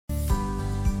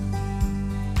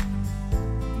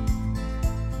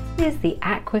is the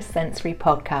Aqua Sensory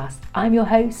Podcast. I'm your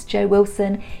host, Jo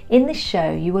Wilson. In this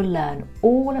show, you will learn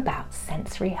all about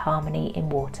sensory harmony in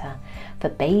water for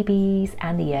babies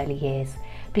and the early years.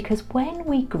 Because when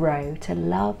we grow to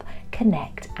love,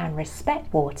 connect and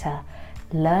respect water,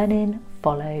 learning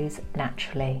follows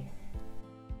naturally.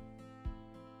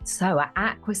 So at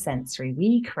Aqua Sensory,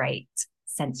 we create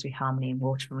sensory harmony in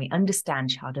water and we understand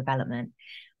child development.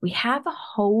 We have a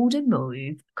hold and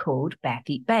move called Bare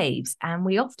Feet Babes, and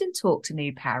we often talk to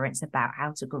new parents about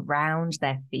how to ground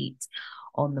their feet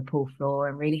on the pool floor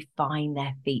and really find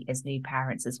their feet as new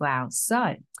parents as well.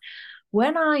 So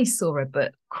when I saw a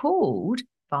book called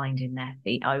Finding Their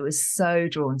Feet, I was so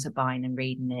drawn to buying and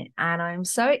reading it, and I'm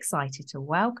so excited to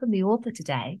welcome the author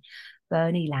today,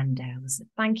 Bernie Landels.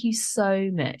 Thank you so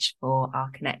much for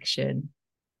our connection.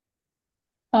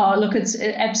 Oh, look, it's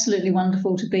absolutely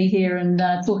wonderful to be here and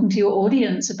talking to your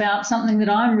audience about something that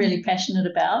I'm really passionate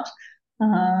about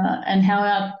and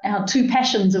how our two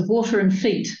passions of water and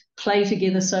feet play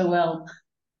together so well.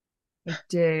 They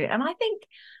do. And I think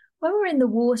when we're in the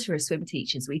water as swim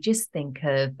teachers, we just think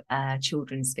of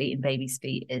children's feet and babies'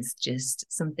 feet as just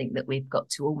something that we've got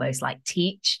to almost like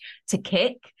teach to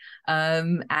kick.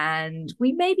 And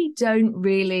we maybe don't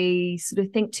really sort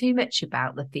of think too much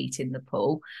about the feet in the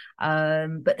pool.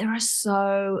 But there are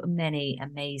so many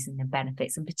amazing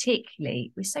benefits, and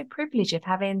particularly we're so privileged of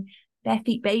having bare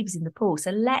feet babies in the pool. So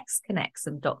let's connect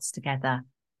some dots together.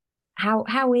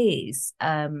 How is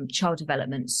child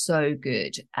development so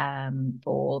good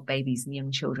for babies and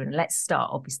young children? Let's start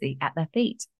obviously at their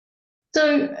feet.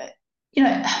 So,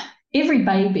 every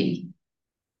baby,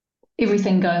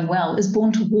 everything going well, is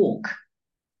born to walk.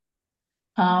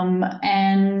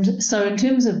 And so in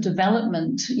terms of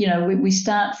development, we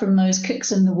start from those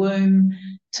kicks in the womb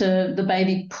to the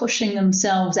baby pushing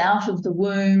themselves out of the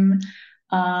womb.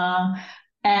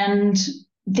 And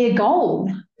their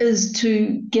goal is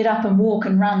to get up and walk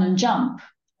and run and jump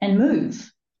and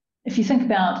move. If you think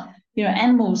about,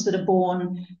 animals that are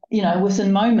born,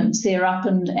 within moments they're up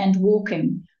and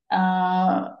walking.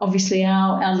 Obviously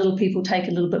our little people take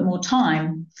a little bit more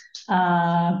time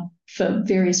for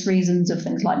various reasons of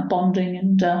things like bonding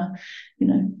and,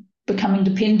 becoming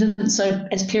dependent. So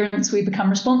as parents, we become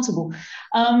responsible.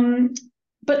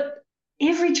 But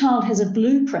every child has a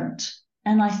blueprint.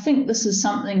 And I think this is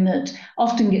something that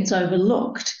often gets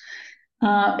overlooked.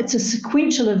 It's a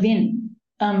sequential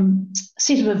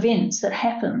set of events that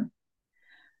happen,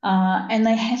 and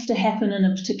they have to happen in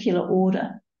a particular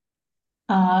order.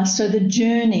 So the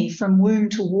journey from womb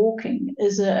to walking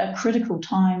is a critical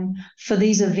time for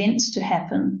these events to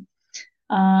happen.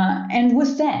 And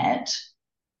with that,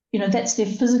 that's their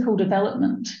physical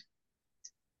development.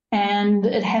 And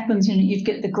it happens, you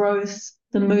get the growth,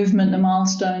 the movement, the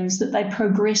milestones that they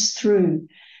progress through.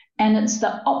 And it's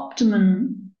the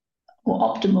optimal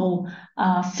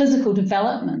physical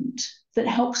development that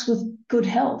helps with good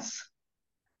health.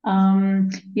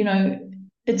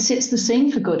 It sets the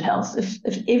scene for good health.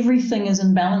 If everything is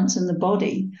in balance in the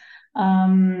body,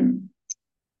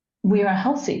 we are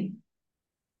healthy.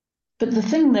 But the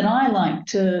thing that I like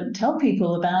to tell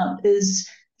people about is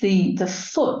the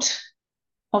foot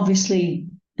obviously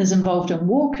is involved in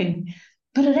walking,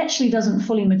 but it actually doesn't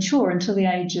fully mature until the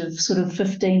age of sort of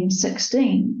 15,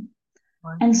 16.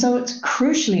 Wow. And so it's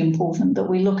crucially important that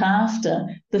we look after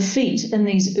the feet in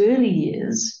these early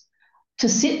years to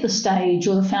set the stage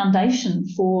or the foundation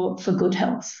for good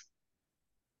health.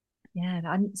 Yeah,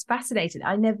 it's fascinating.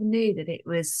 I never knew that it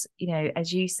was,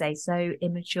 as you say, so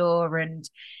immature and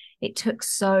it took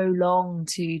so long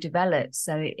to develop.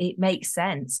 So it makes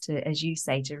sense to, as you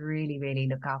say, to really, really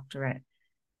look after it.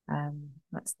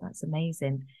 That's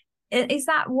amazing. Is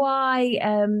that why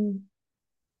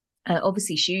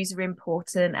obviously shoes are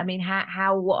important? I mean,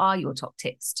 what are your top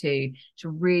tips to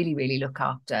really, really look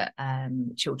after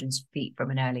children's feet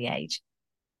from an early age?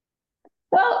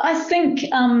 Well, I think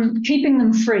keeping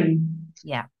them free.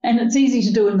 Yeah. And it's easy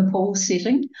to do in the pool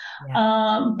setting.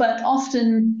 Yeah. But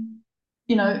often,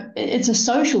 it's a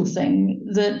social thing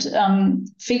that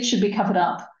feet should be covered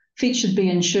up. Feet should be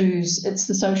in shoes. It's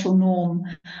the social norm.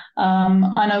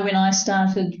 I know when I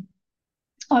started,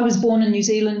 I was born in New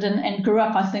Zealand and grew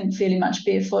up, I think, fairly much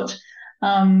barefoot.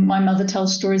 My mother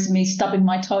tells stories of me stubbing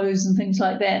my toes and things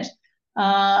like that.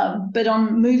 But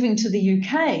on moving to the UK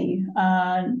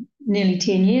nearly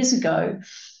 10 years ago,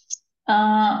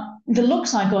 the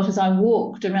looks I got as I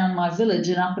walked around my village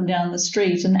and up and down the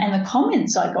street and the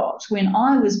comments I got when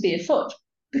I was barefoot,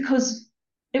 because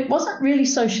it wasn't really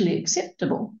socially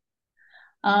acceptable.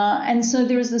 And so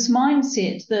there is this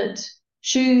mindset that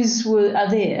shoes are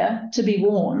there to be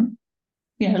worn,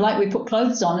 like we put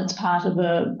clothes on, it's part of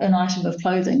an item of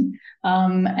clothing.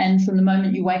 And from the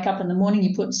moment you wake up in the morning,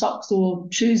 you put socks or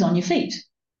shoes on your feet.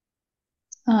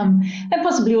 And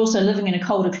possibly also living in a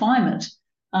colder climate,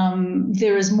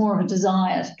 there is more of a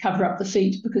desire to cover up the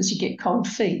feet because you get cold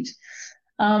feet.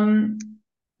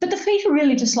 But the feet are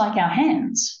really just like our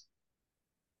hands.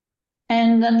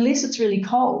 And unless it's really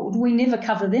cold, we never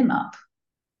cover them up.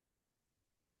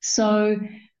 So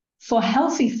for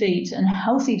healthy feet and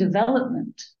healthy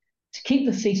development, to keep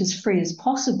the feet as free as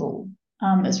possible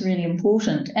is really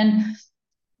important. And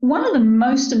one of the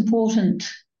most important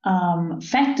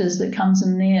factors that comes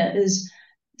in there is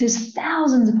there's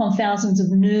thousands upon thousands of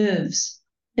nerves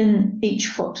in each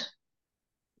foot.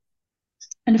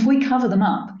 And if we cover them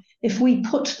up, if we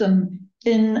put them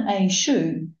in a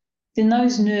shoe, then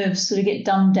those nerves sort of get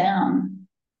dumbed down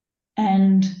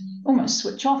and almost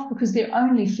switch off because they're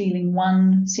only feeling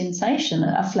one sensation,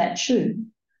 a flat shoe.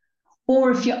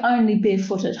 Or if you're only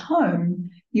barefoot at home,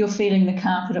 you're feeling the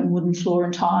carpet and wooden floor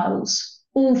and tiles,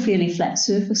 all fairly flat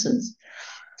surfaces.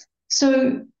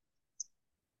 So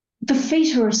the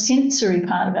feet are a sensory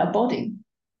part of our body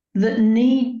that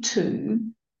need to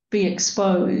be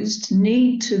exposed,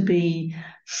 need to be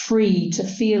free to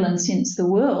feel and sense the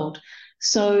world.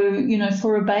 So,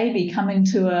 for a baby coming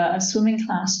to a swimming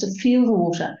class to feel the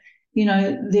water,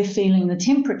 they're feeling the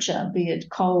temperature, be it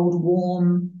cold,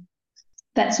 warm,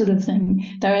 that sort of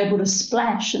thing. They're able to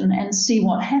splash and see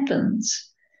what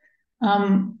happens.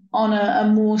 On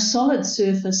a more solid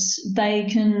surface, they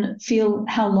can feel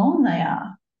how long they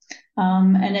are.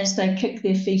 And as they kick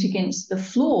their feet against the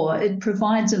floor, it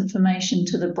provides information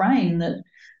to the brain that,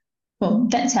 well,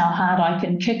 that's how hard I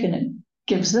can kick, and it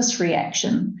gives this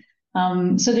reaction.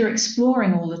 So they're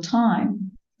exploring all the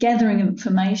time, gathering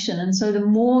information. And so the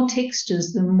more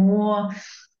textures, the more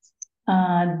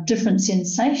different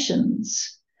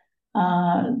sensations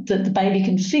that the baby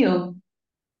can feel,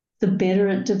 the better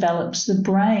it develops the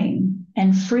brain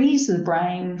and frees the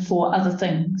brain for other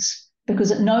things,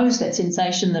 because it knows that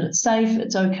sensation, that it's safe,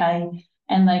 it's okay,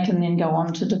 and they can then go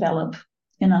on to develop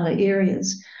in other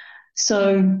areas.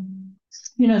 So,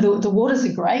 the water's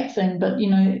a great thing, but,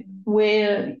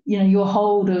 where, your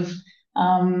hold of,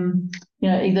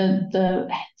 either the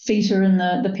feet are in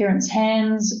the parent's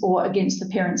hands or against the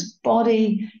parent's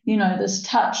body, this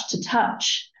touch to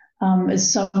touch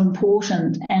is so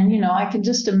important. And, I can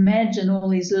just imagine all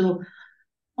these little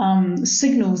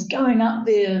signals going up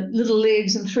their little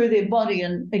legs and through their body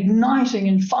and igniting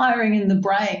and firing in the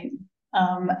brain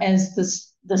as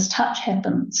this touch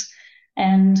happens.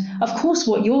 And of course,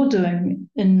 what you're doing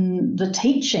in the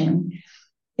teaching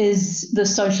is the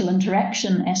social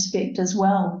interaction aspect as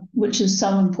well, which is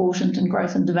so important in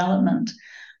growth and development.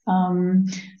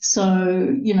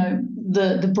 So,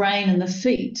 the brain and the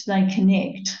feet, they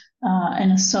connect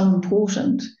and are so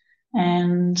important.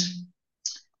 And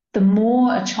the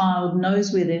more a child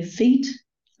knows where their feet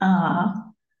are,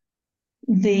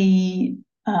 the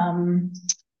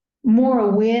more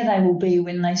aware they will be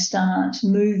when they start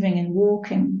moving and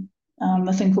walking.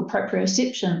 A thing called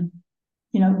proprioception.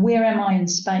 Where am I in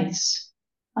space?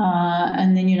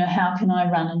 And then, how can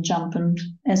I run and jump and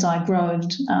as I grow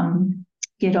and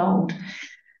get old?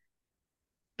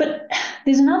 But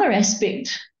there's another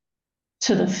aspect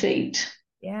to the feet.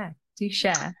 Yeah, do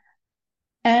share.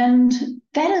 And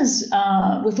that is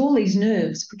with all these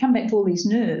nerves, if we come back to all these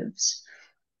nerves,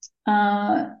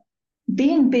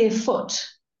 being barefoot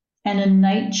and in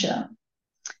nature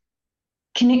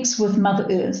connects with Mother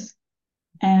Earth.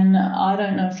 And I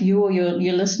don't know if you or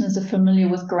your listeners are familiar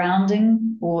with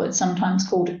grounding, or it's sometimes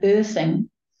called earthing.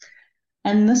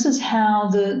 And this is how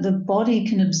the body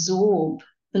can absorb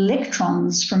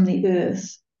electrons from the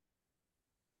earth.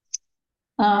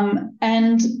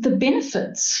 And the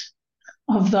benefits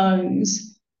of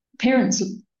those, parents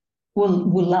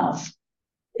will love.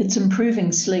 It's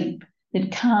improving sleep.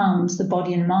 It calms the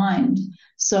body and mind.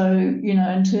 So,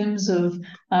 in terms of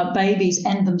babies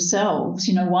and themselves,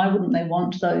 why wouldn't they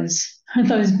want those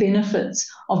benefits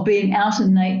of being out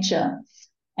in nature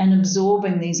and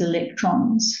absorbing these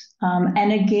electrons?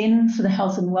 And again, for the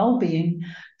health and well-being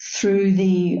through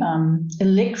the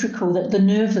electrical, the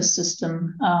nervous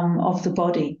system of the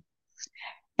body.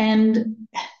 And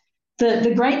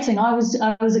the great thing, I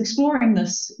was exploring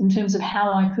this in terms of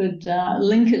how I could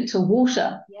link it to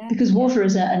water, because water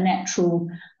is a natural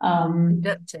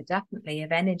conductor, definitely,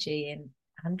 of energy, and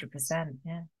 100%,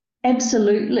 yeah.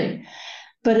 Absolutely.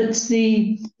 But it's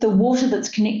the water that's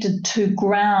connected to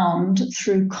ground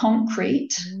through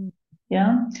concrete,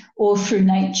 or through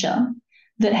nature,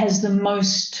 that has the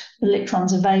most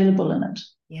electrons available in it.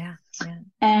 Yeah.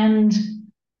 And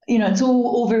it's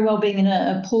all very well being in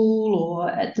a pool or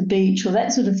at the beach or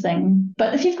that sort of thing.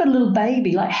 But if you've got a little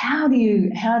baby, like how do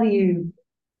you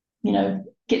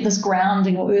get this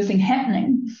grounding or earthing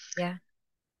happening? Yeah.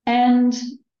 And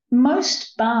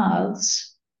most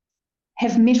baths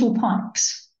have metal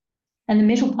pipes, and the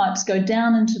metal pipes go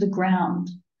down into the ground.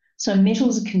 So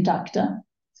metal's a conductor.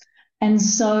 And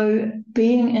so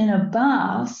being in a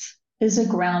bath is a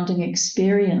grounding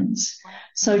experience.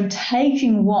 So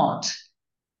taking what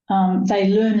they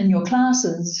learn in your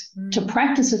classes to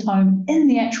practice at home in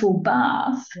the actual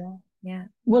bath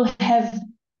will have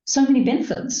so many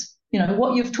benefits.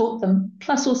 What you've taught them,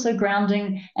 plus also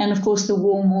grounding, and of course the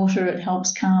warm water, it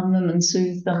helps calm them and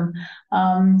soothe them.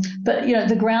 But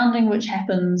the grounding which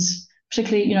happens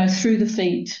particularly through the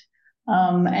feet,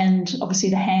 and obviously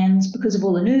the hands, because of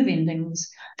all the nerve endings,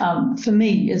 for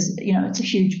me is it's a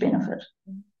huge benefit.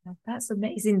 That's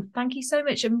amazing. Thank you so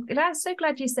much. I'm so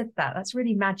glad you said that. That's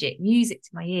really magic, music to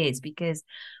my ears, because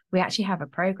we actually have a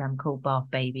program called Bath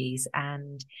Babies,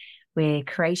 and we're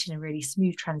creating a really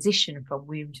smooth transition from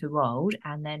womb to old,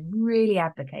 and then really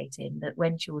advocating that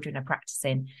when children are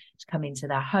practicing, to come into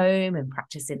their home and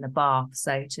practice in the bath.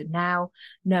 So to now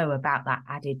know about that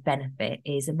added benefit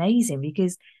is amazing,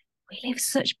 because we live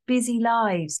such busy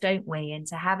lives, don't we? And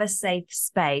to have a safe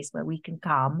space where we can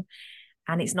come,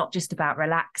 and it's not just about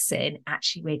relaxing,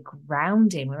 actually we're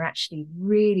grounding, we're actually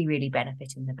really, really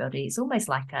benefiting the body. It's almost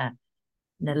like an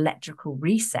electrical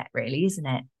reset, really, isn't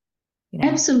it?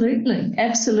 Absolutely.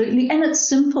 And it's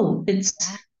simple. It's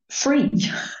free.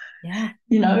 Yeah.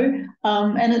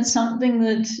 And it's something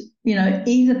that,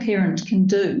 either parent can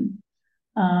do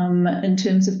in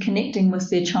terms of connecting with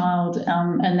their child,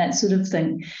 and that sort of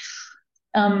thing.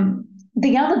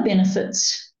 The other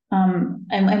benefits,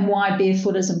 and why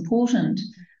barefoot is important,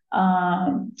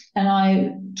 and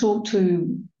I talk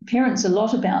to parents a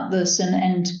lot about this,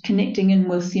 and connecting in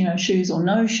with, shoes or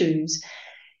no shoes,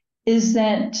 is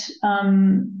that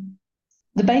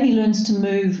the baby learns to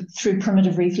move through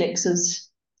primitive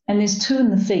reflexes, and there's two in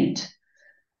the feet.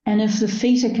 And if the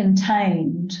feet are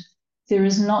contained, there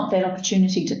is not that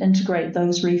opportunity to integrate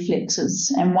those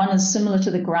reflexes. And one is similar to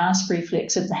the grasp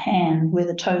reflex of the hand, where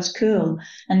the toes curl,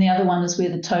 and the other one is where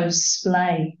the toes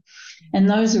splay. And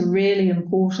those are really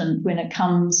important when it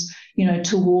comes,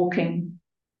 to walking,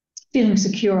 feeling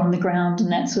secure on the ground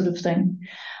and that sort of thing.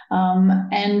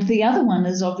 And the other one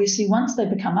is obviously once they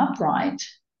become upright,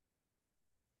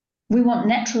 we want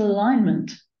natural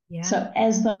alignment. Yeah. So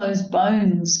as those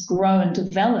bones grow and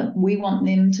develop, we want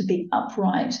them to be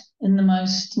upright in the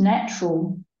most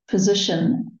natural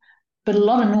position. But a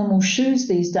lot of normal shoes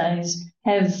these days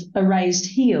have a raised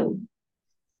heel.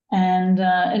 And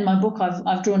in my book,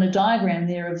 I've drawn a diagram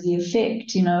there of the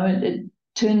effect. It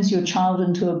turns your child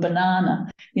into a banana.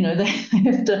 They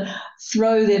have to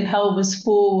throw their pelvis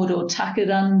forward or tuck it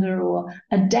under or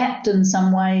adapt in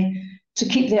some way to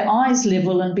keep their eyes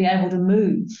level and be able to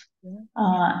move.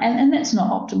 And that's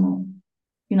not optimal.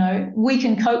 We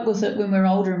can cope with it when we're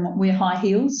older and wear high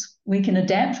heels. We can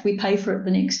adapt. We pay for it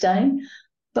the next day.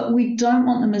 But we don't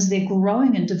want them, as they're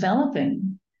growing and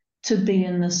developing, to be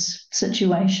in this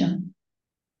situation.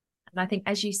 And I think,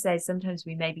 as you say, sometimes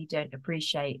we maybe don't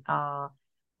appreciate our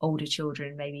older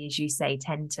children, maybe, as you say,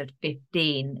 10 to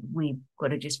 15. We've got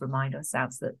to just remind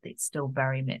ourselves that it's still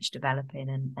very much developing,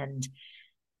 and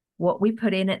what we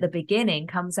put in at the beginning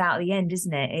comes out at the end,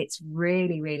 isn't it? It's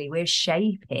really, really, we're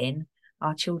shaping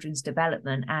our children's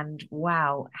development, and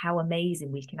wow, how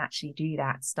amazing we can actually do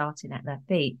that starting at their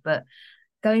feet. But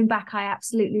going back, I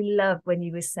absolutely love when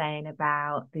you were saying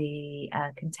about the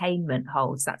containment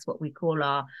holds. That's what we call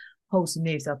our wholesome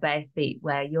moves, our bare feet,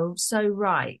 where you're so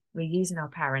right. We're using our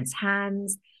parents'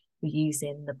 hands, we're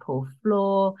using the pool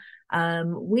floor.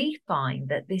 We find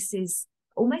that this is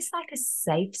almost like a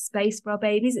safe space for our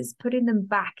babies. It's putting them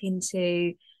back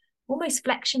into almost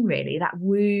flexion, really, that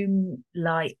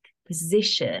womb-like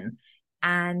position.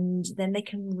 And then they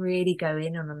can really go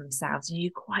in on themselves. And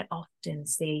you quite often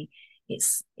see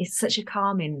it's such a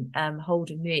calming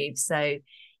hold and move. So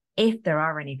if there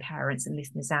are any parents and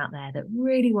listeners out there that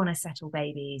really want to settle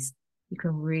babies, you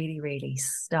can really, really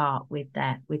start with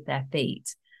their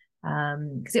feet.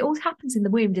 Because it all happens in the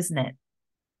womb, doesn't it?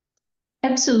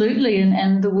 Absolutely.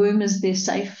 And the womb is their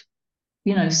safe,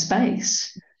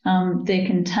 space. They're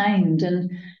contained.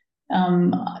 And,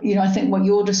 I think what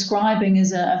you're describing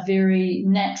is a very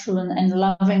natural and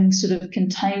loving sort of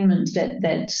containment,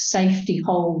 that safety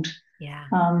hold. Yeah.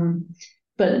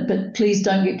 But please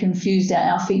don't get confused.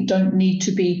 Our feet don't need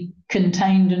to be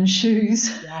contained in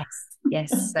shoes.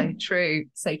 Yes. So true.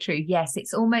 So true. Yes.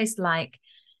 It's almost like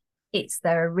it's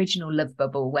their original love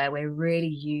bubble where we're really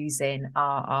using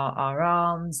our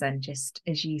arms and just,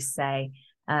 as you say,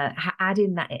 add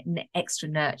in that extra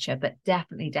nurture. But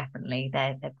definitely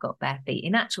they've got bare feet.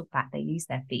 In actual fact, they use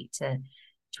their feet to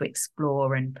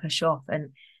explore and push off. And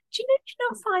do you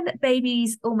not find that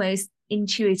babies almost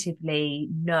intuitively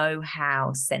know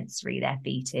how sensory their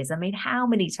feet is? I mean, how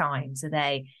many times are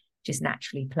they just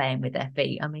naturally playing with their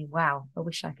feet? I mean, wow, I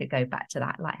wish I could go back to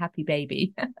that, like happy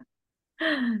baby.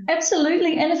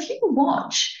 Absolutely. And if you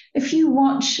watch,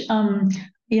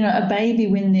 a baby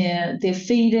when they're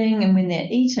feeding and when they're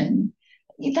eating,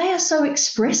 they are so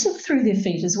expressive through their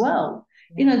feet as well.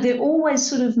 Yeah. They're always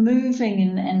sort of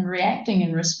moving and reacting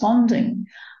and responding.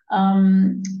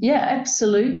 Yeah,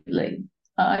 absolutely.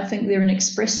 I think they're an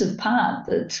expressive part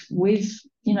that we've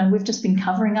just been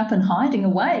covering up and hiding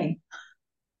away.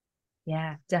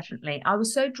 Yeah, definitely. I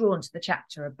was so drawn to the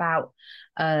chapter about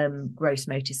gross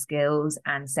motor skills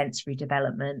and sensory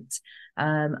development.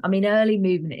 I mean, early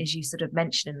movement, as you sort of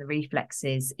mentioned in the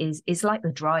reflexes, is like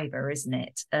the driver, isn't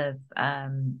it? Of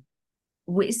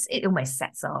it almost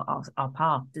sets our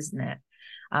path, doesn't it?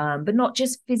 But not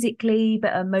just physically,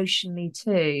 but emotionally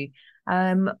too.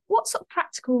 What sort of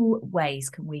practical ways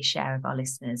can we share with our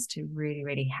listeners to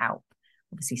really help?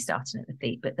 Obviously starting at the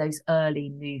feet, but those early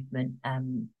movement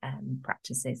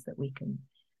practices that we can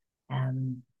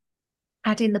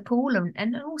add in the pool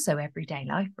and also everyday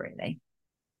life, really.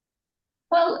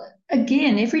 Well,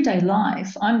 again, everyday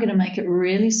life, I'm going to make it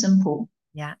really simple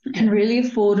Yeah. and really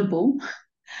affordable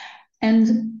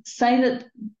and say that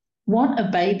what a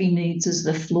baby needs is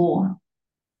the floor.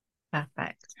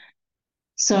 Perfect.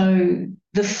 So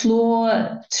the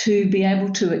floor to be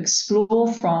able to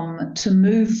explore from, to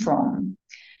move from,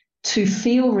 to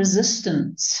feel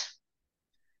resistance.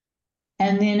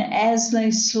 And then as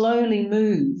they slowly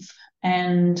move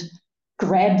and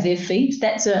grab their feet,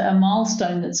 that's a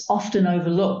milestone that's often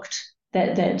overlooked,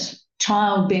 that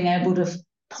child being able to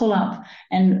pull up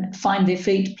and find their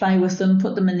feet, play with them,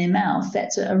 put them in their mouth.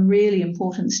 That's a really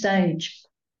important stage.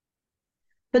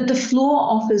 But the floor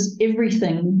offers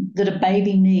everything that a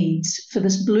baby needs for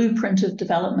this blueprint of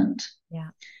development. Yeah.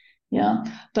 Yeah.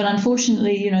 But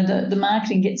unfortunately, the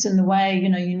marketing gets in the way.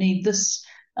 You need this,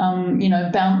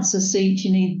 bouncer seat,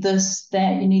 you need this,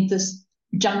 that, you need this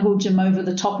jungle gym over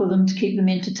the top of them to keep them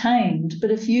entertained.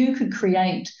 But if you could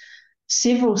create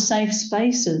several safe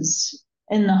spaces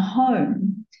in the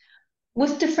home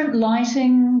with different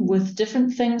lighting, with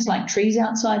different things like trees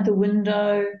outside the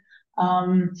window,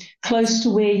 close to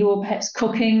where you're perhaps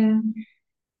cooking,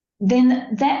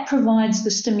 then that provides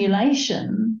the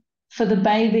stimulation for the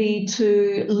baby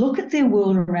to look at their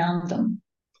world around them.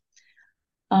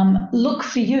 Look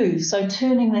for you, so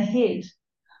turning the head,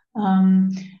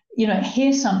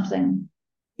 hear something.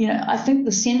 I think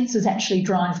the senses actually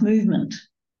drive movement.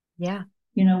 Yeah.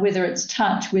 Whether it's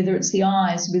touch, whether it's the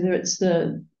eyes, whether it's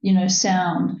the,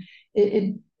 sound,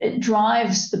 it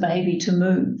drives the baby to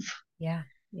move. Yeah.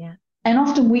 Yeah. And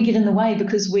often we get in the way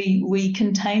because we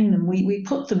contain them, we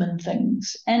put them in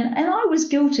things. And I was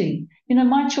guilty.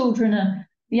 My children are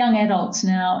young adults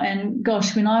now, and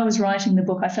gosh, when I was writing the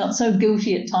book, I felt so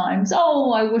guilty at times.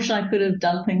 Oh, I wish I could have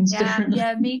done things differently.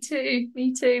 Yeah, me too.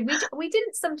 Me too. We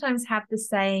didn't sometimes have the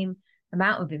same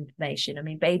amount of information. I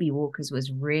mean, baby walkers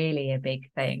was really a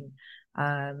big thing.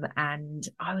 And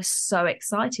I was so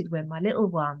excited when my little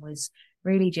one was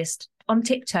really just on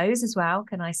tiptoes as well,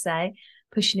 can I say,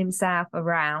 pushing himself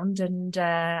around. And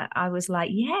I was like,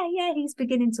 yeah, he's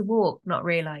beginning to walk, not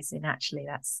realizing actually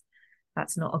that's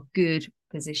not a good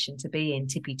position to be in,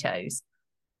 tippy toes.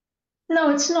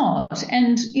 No, it's not.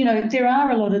 And, there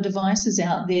are a lot of devices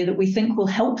out there that we think will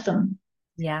help them.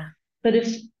 Yeah. But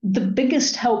if the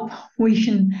biggest help we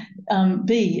can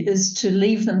be is to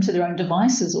leave them to their own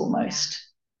devices almost,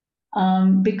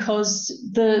 because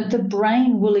the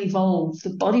brain will evolve,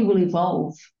 the body will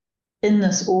evolve in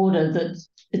this order that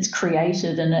it's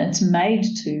created and it's made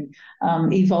to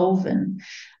evolve in.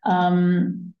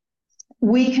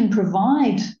 We can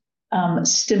provide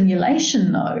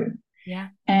stimulation though, Yeah.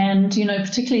 and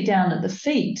particularly down at the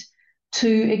feet,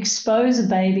 to expose a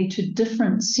baby to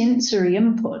different sensory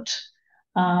input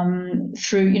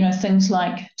through things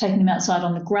like taking them outside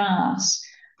on the grass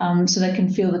so they can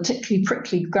feel the tickly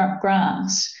prickly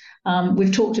grass.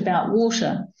 We've talked about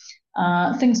water,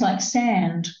 things like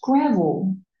sand,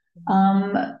 gravel,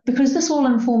 because this all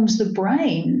informs the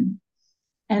brain.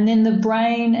 And then the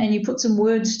brain, and you put some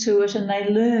words to it and they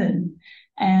learn.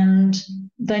 And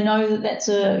they know that that's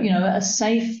a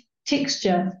safe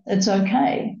texture. It's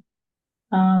okay.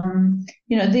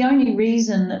 The only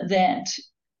reason that,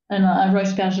 and I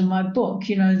wrote about it in my book,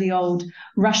 the old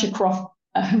rush across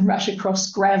rush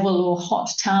across gravel or hot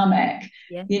tarmac.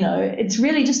 Yeah. It's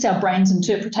really just our brain's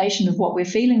interpretation of what we're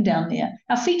feeling down there.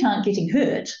 Our feet aren't getting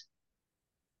hurt.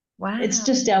 It's Wow.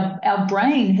 just our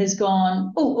brain has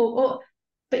gone, oh.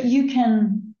 But you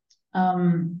can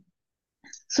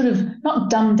sort of not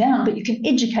dumb down, but you can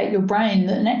educate your brain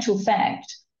that in actual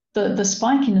fact, the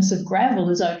spikiness of gravel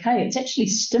is okay. It's actually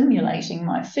stimulating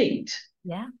my feet.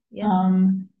 Yeah. Yeah.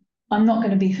 Um, I'm not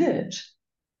going to be hurt.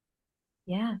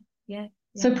 Yeah. Yeah.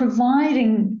 So Yeah.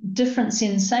 providing different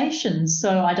sensations.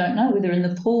 So I don't know whether in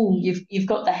the pool you've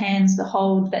got the hands, the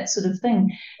hold, that sort of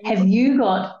thing. We've Have got, you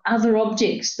got other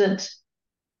objects that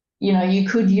you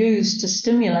could use to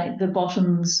stimulate the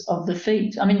bottoms of the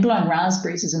feet? I mean, blowing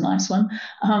raspberries is a nice one.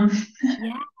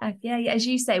 yeah, yeah. As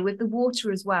you say, with the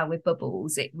water as well, with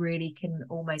bubbles, it really can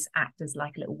almost act as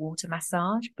like a little water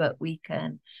massage. But we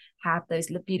can have those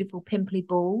beautiful pimply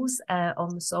balls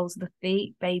on the soles of the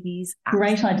feet. Babies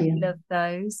Great absolutely idea. love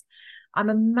those. I'm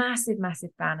a massive,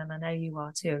 massive fan, and I know you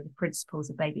are too, of the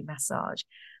principles of baby massage.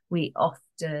 We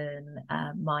often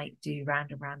might do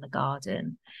round and round the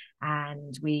garden,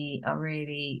 and we are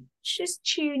really just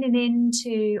tuning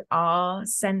into our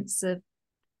sense of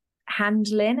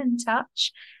handling and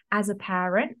touch as a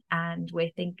parent, and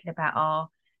we're thinking about our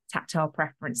tactile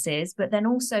preferences, but then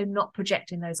also not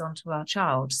projecting those onto our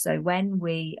child. So when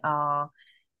we are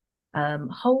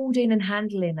holding and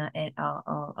handling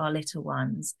our little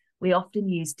ones, we often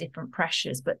use different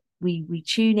pressures, but we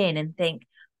tune in and think,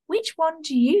 which one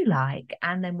do you like?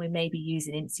 And then we're maybe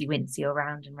using Incy Wincy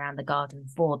around and around the garden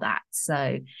for that.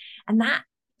 So, and that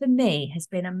for me has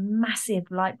been a massive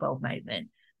light bulb moment.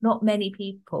 Not many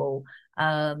people,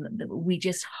 we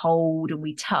just hold and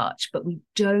we touch, but we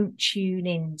don't tune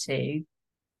into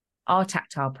our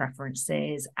tactile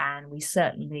preferences, and we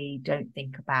certainly don't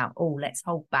think about, oh, let's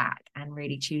hold back and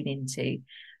really tune into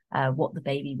what the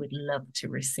baby would love to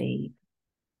receive.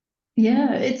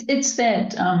 Yeah, it's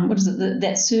that what is it,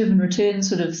 that serve and return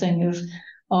sort of thing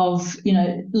of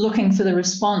looking for the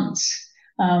response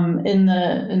in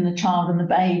the child and the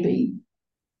baby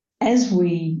as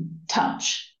we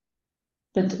touch,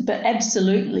 but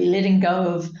absolutely letting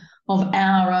go of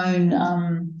our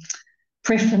own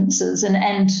preferences. And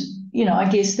I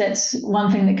guess that's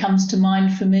one thing that comes to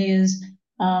mind for me is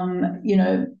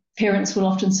parents will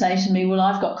often say to me, well,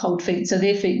 I've got cold feet, so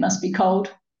their feet must be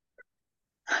cold.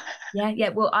 Yeah, yeah.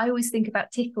 Well, I always think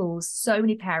about tickles. So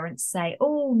many parents say,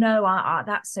 oh no,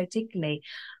 that's so tickly.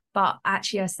 But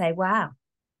actually I say, wow,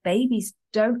 babies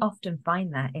don't often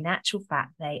find that. In actual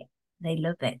fact, they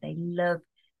love it. They love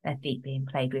their feet being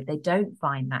played with. They don't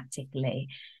find that tickly.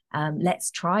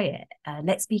 Let's try it.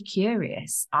 Let's be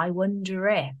curious. I wonder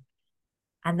if.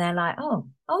 And they're like, oh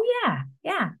yeah,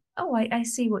 yeah. Oh, I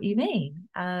see what you mean.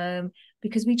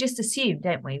 Because we just assume,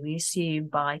 don't we? We assume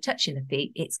by touching the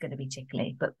feet, it's going to be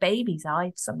tickly. But babies,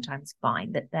 I sometimes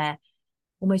find that they're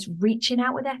almost reaching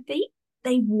out with their feet.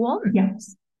 They want, Yeah.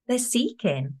 they're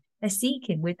seeking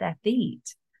with their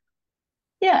feet.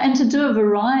 Yeah, and to do a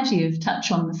variety of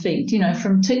touch on the feet,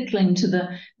 from tickling to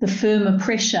the firmer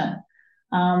pressure.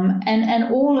 And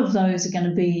all of those are going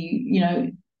to be,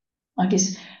 I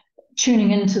guess,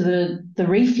 tuning into the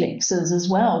reflexes as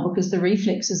well, because the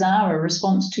reflexes are a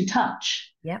response to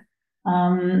touch. Yeah.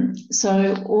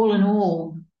 So all in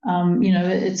all,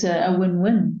 it's a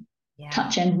win-win, Yeah.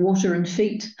 touch and water and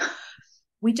feet.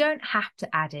 We don't have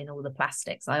to add in all the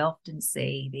plastics. I often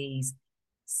see these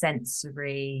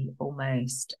sensory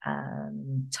almost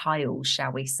tiles,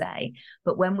 shall we say.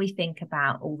 But when we think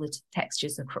about all the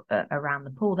textures around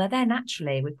the pool, they're there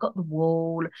naturally. We've got the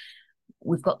wall,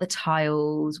 we've got the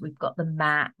tiles, we've got the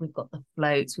mat, we've got the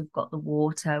floats, we've got the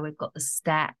water, we've got the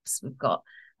steps, we've got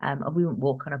we wouldn't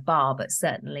walk on a bar, but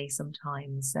certainly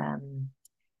sometimes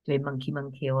doing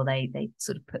monkey or they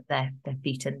sort of put their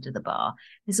feet under the bar.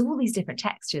 There's all these different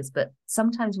textures, but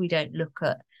sometimes we don't look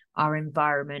at our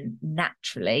environment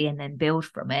naturally and then build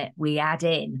from it. We add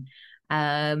in.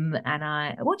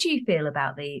 What do you feel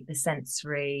about the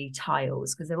sensory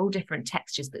tiles? Because they're all different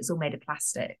textures, but it's all made of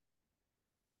plastic.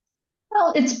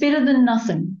 Well, it's better than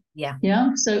nothing. Yeah.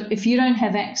 Yeah. So if you don't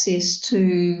have access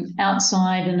to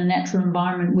outside in a natural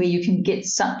environment where you can get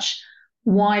such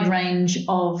wide range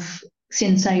of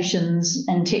sensations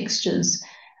and textures,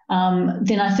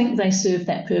 then I think they serve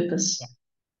that purpose. Yeah.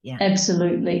 Yeah.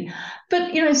 Absolutely.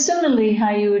 But, similarly,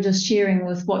 how you were just sharing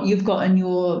with what you've got in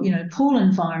your, pool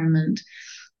environment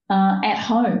at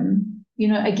home,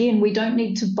 again, we don't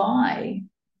need to buy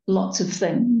lots of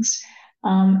things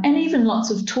and even lots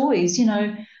of toys.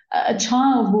 A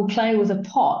child will play with a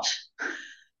pot,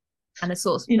 And a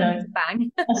saucepan,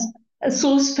 bang. a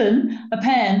saucepan, a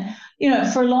pan,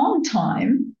 for a long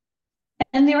time.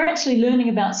 and they're actually learning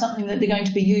about something that they're going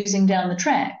to be using down the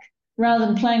track, rather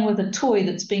than playing with a toy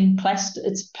that's been plastic,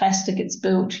 it's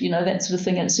built, that sort of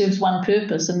thing, and it serves one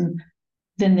purpose and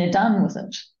then they're done with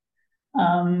it.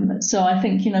 So I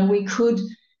think, we could,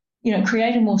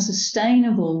 create a more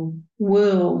sustainable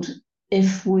world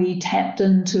if we tapped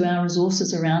into our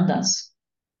resources around us.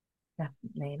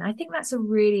 Definitely. And I think that's a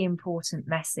really important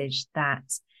message, that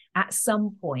at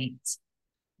some point,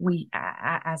 we,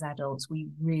 as adults, we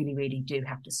really, really do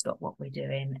have to stop what we're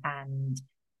doing. And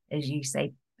as you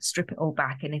say, strip it all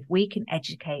back. And if we can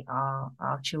educate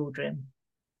our children,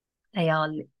 they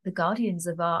are the guardians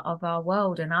of our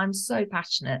world. And I'm so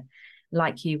passionate,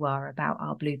 like you are, about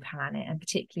our blue planet, and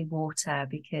particularly water,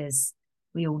 because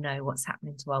we all know what's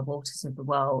happening to our waters of the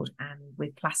world and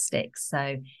with plastics.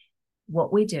 So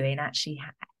what we're doing actually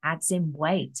adds in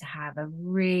weight to have a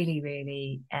really,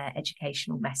 really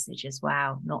educational message as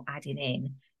well, not adding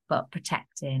in, but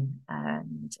protecting.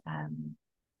 And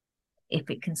if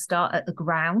it can start at the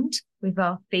ground with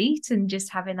our feet and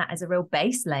just having that as a real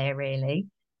base layer, really,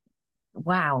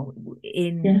 wow,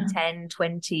 in 10,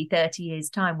 20, 30 years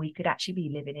time, we could actually be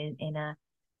living in a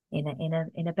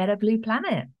better blue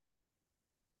planet.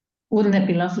 Wouldn't that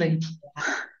be lovely?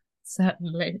 Yeah,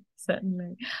 certainly.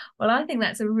 Well, I think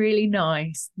that's a really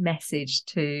nice message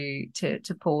to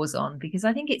pause on, because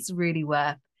I think it's really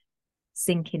worth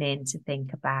sinking in to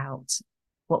think about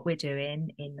what we're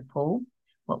doing in the pool,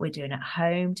 what we're doing at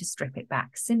home to strip it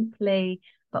back simply,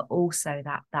 but also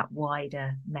that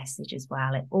wider message as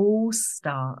well. It all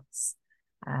starts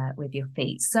with your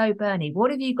feet. So Bernie,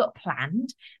 what have you got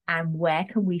planned, and where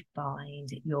can we find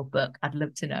your book? I'd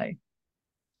love to know.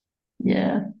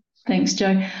 Yeah, thanks,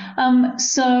 Jo.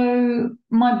 So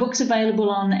my book's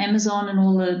available on Amazon and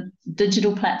all the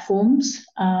digital platforms.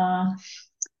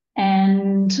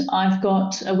 And I've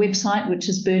got a website, which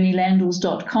is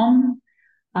bernielandels.com.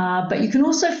 But you can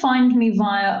also find me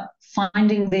via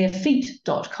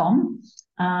findingtheirfeet.com.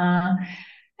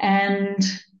 And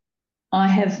I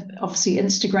have obviously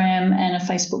Instagram and a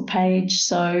Facebook page.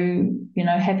 So,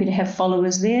 happy to have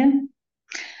followers there.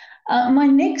 My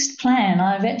next plan,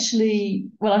 I've actually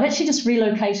just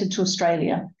relocated to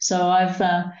Australia. So I've,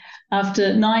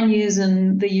 after 9 years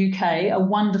in the UK, a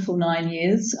wonderful 9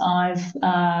 years, I've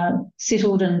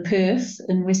settled in Perth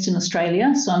in Western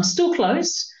Australia. So I'm still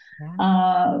close,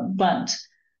 but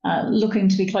looking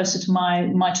to be closer to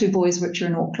my two boys, which are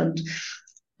in Auckland.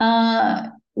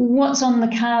 What's on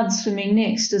the cards for me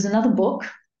next is another book,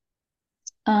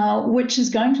 which is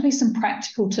going to be some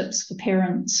practical tips for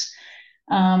parents,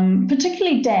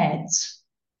 particularly dads.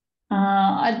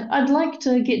 I'd like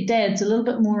to get dads a little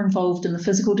bit more involved in the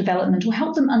physical development, or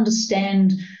help them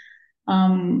understand,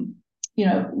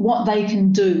 what they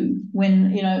can do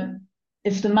when,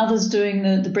 if the mother's doing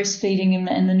the breastfeeding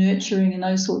and the nurturing and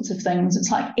those sorts of things.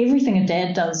 It's like everything a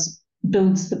dad does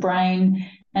builds the brain.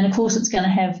 And of course, it's going to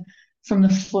have from the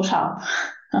foot up,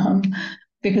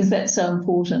 because that's so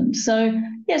important. So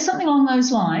yeah, something along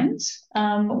those lines.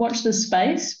 Watch this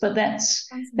space, but that's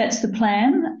the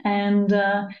plan. And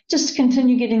just to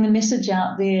continue getting the message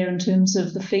out there in terms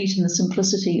of the feet and the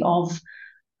simplicity of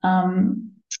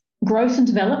growth and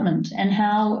development, and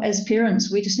how as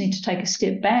parents we just need to take a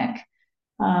step back,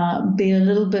 be a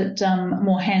little bit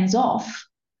more hands-off,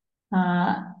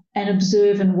 and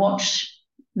observe and watch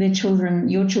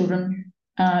your children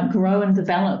grow and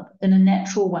develop in a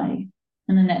natural way,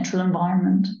 in a natural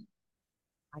environment.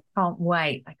 I can't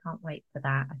wait for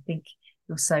that. I think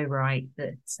you're so right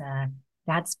that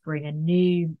dads bring a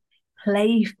new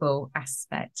playful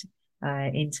aspect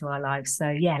into our lives. So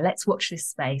yeah, let's watch this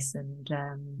space, and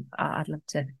I'd love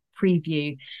to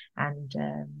preview and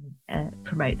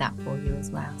promote that for you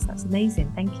as well. So that's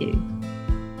amazing. Thank you.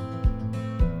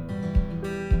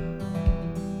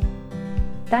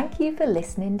 Thank you for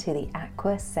listening to the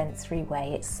Aqua Sensory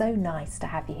Way. It's so nice to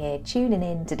have you here tuning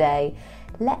in today.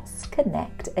 Let's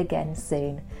connect again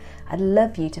soon. I'd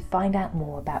love you to find out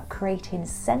more about creating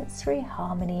sensory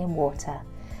harmony in water.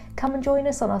 Come and join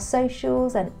us on our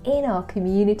socials and in our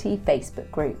community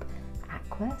Facebook group,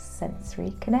 Aqua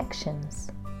Sensory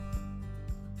Connections.